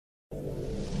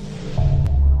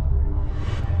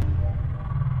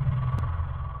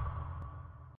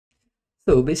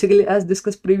So basically, as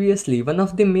discussed previously, one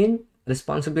of the main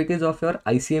responsibilities of your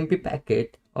ICMP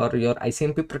packet or your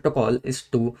ICMP protocol is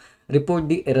to report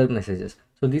the error messages.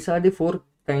 So these are the four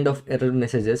kind of error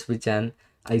messages which an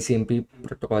ICMP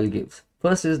protocol gives.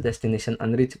 First is destination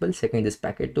unreachable, second is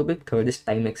packet too big, third is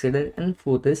time exceeded, and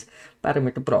fourth is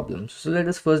parameter problems. So let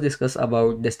us first discuss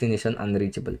about destination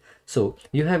unreachable. So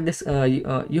you have this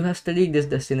you have studied this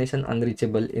destination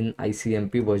unreachable in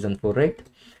ICMP version 4, right?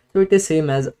 So it is same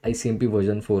as ICMP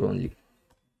version 4 only.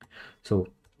 So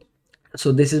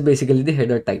this is basically the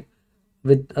header type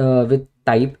with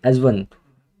type as 1.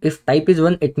 If type is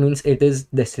 1, it means it is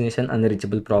destination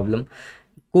unreachable problem.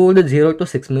 Code 0 to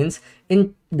 6 means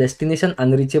in destination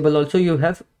unreachable also you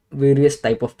have various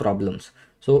type of problems.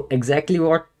 So exactly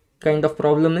what kind of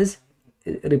problem is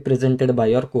represented by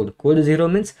your code. Code 0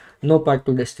 means no path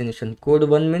to destination. Code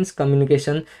 1 means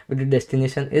communication with the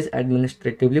destination is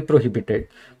administratively prohibited.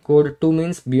 Code 2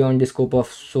 means beyond the scope of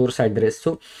source address.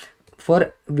 So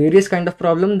for various kind of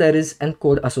problem there is an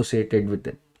code associated with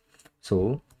it.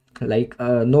 So like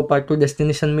no path to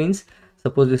destination means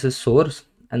suppose this is source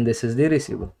and this is the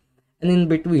receiver, and in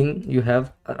between you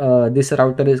have this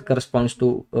router is corresponds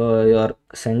to your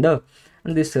sender,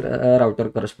 and this router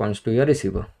corresponds to your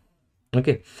receiver.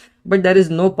 Okay, but there is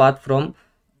no path from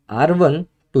R1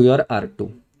 to your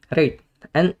R2, right?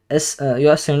 And as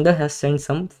your sender has sent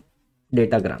some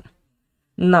datagram.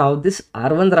 Now this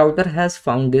R1 router has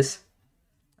found this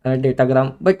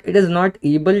datagram, but it is not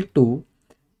able to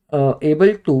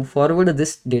forward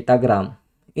this datagram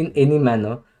in any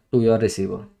manner to your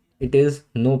receiver. It is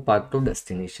no path to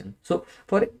destination. So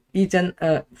for each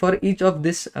of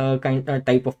this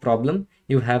type of problem,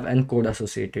 you have an code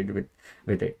associated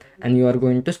with it, and you are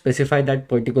going to specify that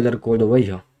particular code over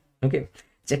here. Okay,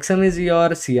 checksum is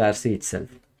your CRC itself,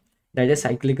 that is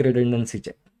cyclic redundancy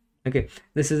check. Okay,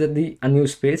 this is the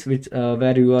unused space which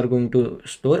where you are going to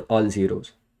store all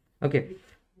zeros. Okay,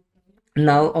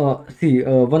 now see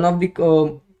one of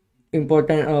the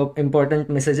important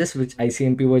messages which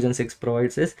ICMP version 6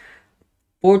 provides is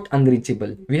port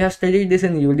unreachable. We have studied this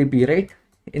in UDP, right?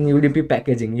 In UDP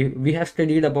packaging, we have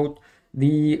studied about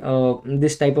the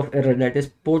this type of error, that is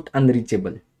port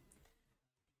unreachable.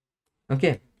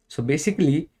 Okay, so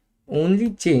basically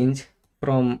only change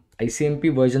from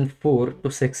ICMP version 4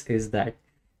 to 6 is that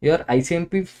your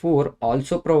ICMP 4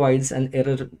 also provides an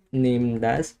error named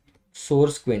as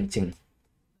source quenching.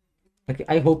 Okay,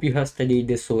 I hope you have studied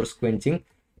this source quenching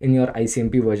in your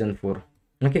ICMP version 4.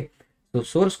 Okay, so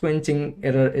source quenching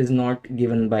error is not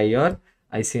given by your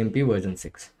ICMP version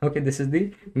 6. Okay, this is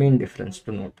the main difference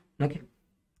to note. Okay,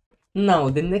 now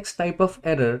the next type of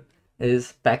error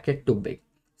is packet too big.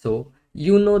 So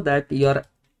you know that your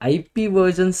IP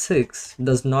version 6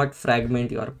 does not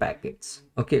fragment your packets.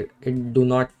 Okay, it do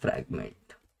not fragment.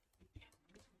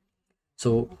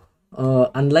 So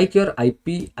unlike your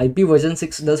IP version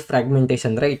 6 does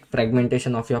fragmentation, right?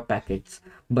 Fragmentation of your packets,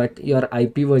 but your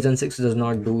IP version 6 does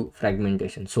not do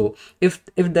fragmentation. So if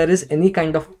there is any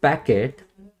kind of packet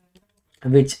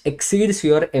which exceeds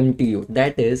your MTU,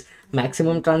 that is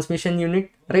maximum transmission unit,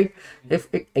 right? If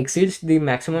it exceeds the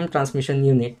maximum transmission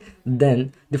unit,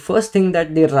 then the first thing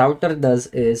that the router does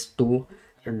is to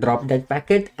drop that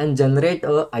packet and generate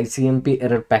a ICMP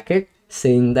error packet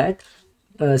saying that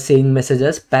saying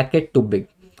messages packet too big.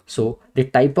 So the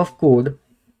type of code,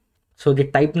 so the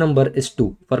type number is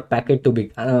 2 for packet too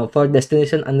big. For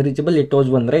destination unreachable it was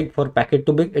 1, right? For packet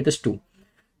too big it is 2.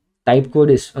 Type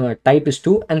code is type is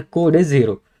 2 and code is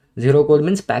 0. 0 code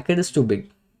means packet is too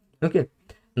big. Okay,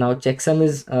 now checksum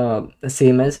is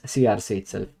same as CRC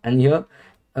itself, and here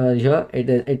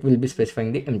it will be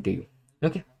specifying the MTU.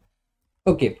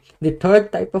 Okay, the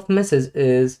third type of message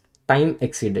is time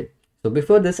exceeded. So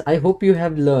before this, I hope you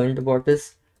have learned what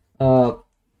is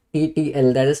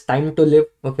TTL, that is time to live.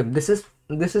 Okay, this is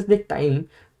the time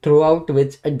throughout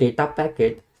which a data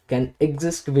packet can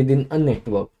exist within a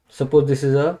network. Suppose this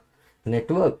is a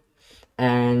network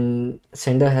and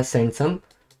sender has sent some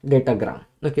datagram.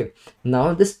 Okay,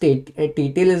 now this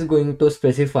TTL is going to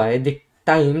specify the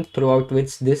time throughout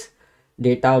which this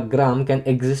datagram can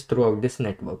exist throughout this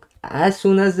network. As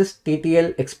soon as this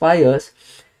TTL expires,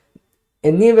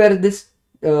 anywhere this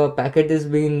packet is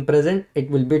being present, it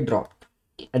will be dropped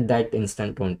at that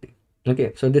instant only.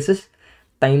 Okay, so this is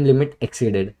time limit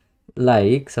exceeded.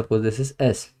 Like suppose this is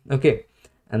S, okay,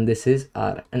 and this is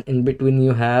R, and in between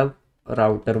you have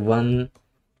router 1,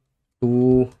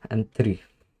 2 and 3.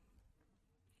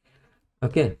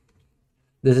 Okay,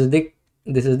 this is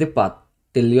the path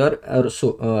till your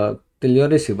till your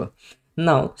receiver.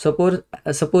 Now suppose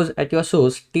at your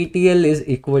source TTL is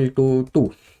equal to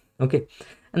 2, okay,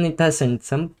 and it has sent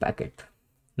some packet.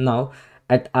 Now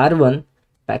at R1,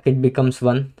 packet becomes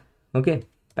 1. Okay,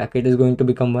 packet is going to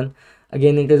become 1.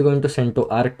 Again it is going to send to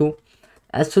R2.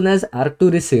 As soon as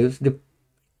R2 receives, the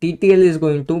TTL is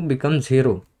going to become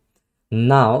 0.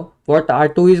 Now what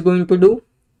R2 is going to do?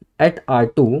 At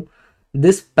R2,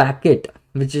 this packet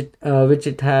which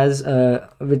it has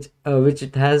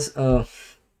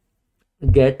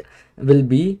get will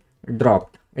be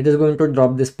dropped. It is going to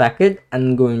drop this packet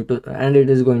and it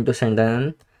is going to send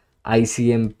an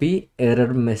ICMP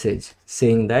error message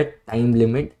saying that time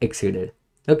limit exceeded.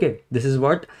 Okay, this is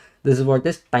what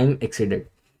is time exceeded.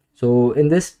 So in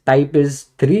this, type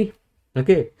is 3.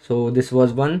 Okay, so this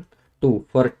was 1 2.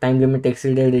 For time limit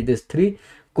exceeded, it is 3.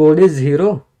 Code is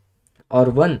 0 or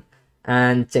 1,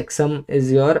 and checksum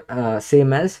is your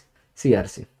same as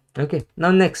CRC. Okay,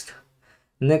 now next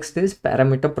is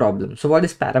parameter problem. So what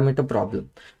is parameter problem?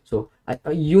 So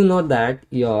you know that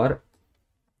your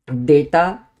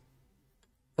data,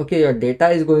 okay, your data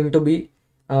is going to be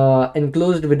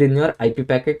enclosed within your IP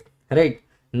packet, right?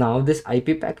 Now this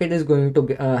IP packet is going to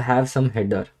have some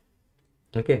header.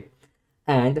 Okay,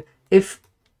 and if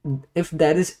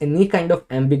there is any kind of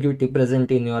ambiguity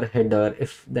present in your header,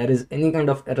 if there is any kind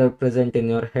of error present in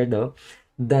your header,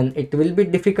 then it will be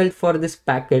difficult for this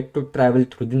packet to travel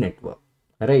through the network,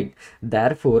 right?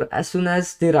 Therefore, as soon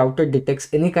as the router detects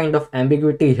any kind of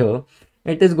ambiguity here,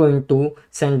 it is going to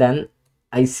send an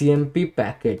ICMP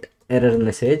packet error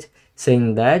message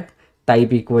saying that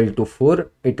type equal to 4.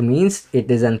 It means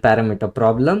it is an parameter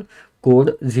problem,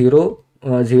 code 0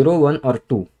 1 or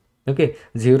 2. Okay,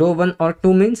 0 1 or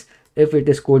 2 means if it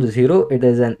is code 0, it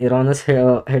is an erroneous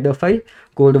header file.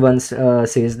 Code 1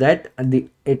 says that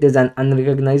it is an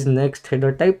unrecognized next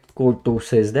header type. Code 2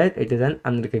 says that it is an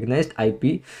unrecognized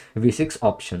IPv6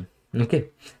 option. Okay,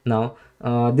 now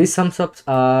these sums ups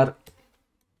are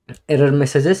error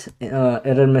messages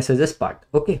part.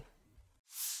 Okay,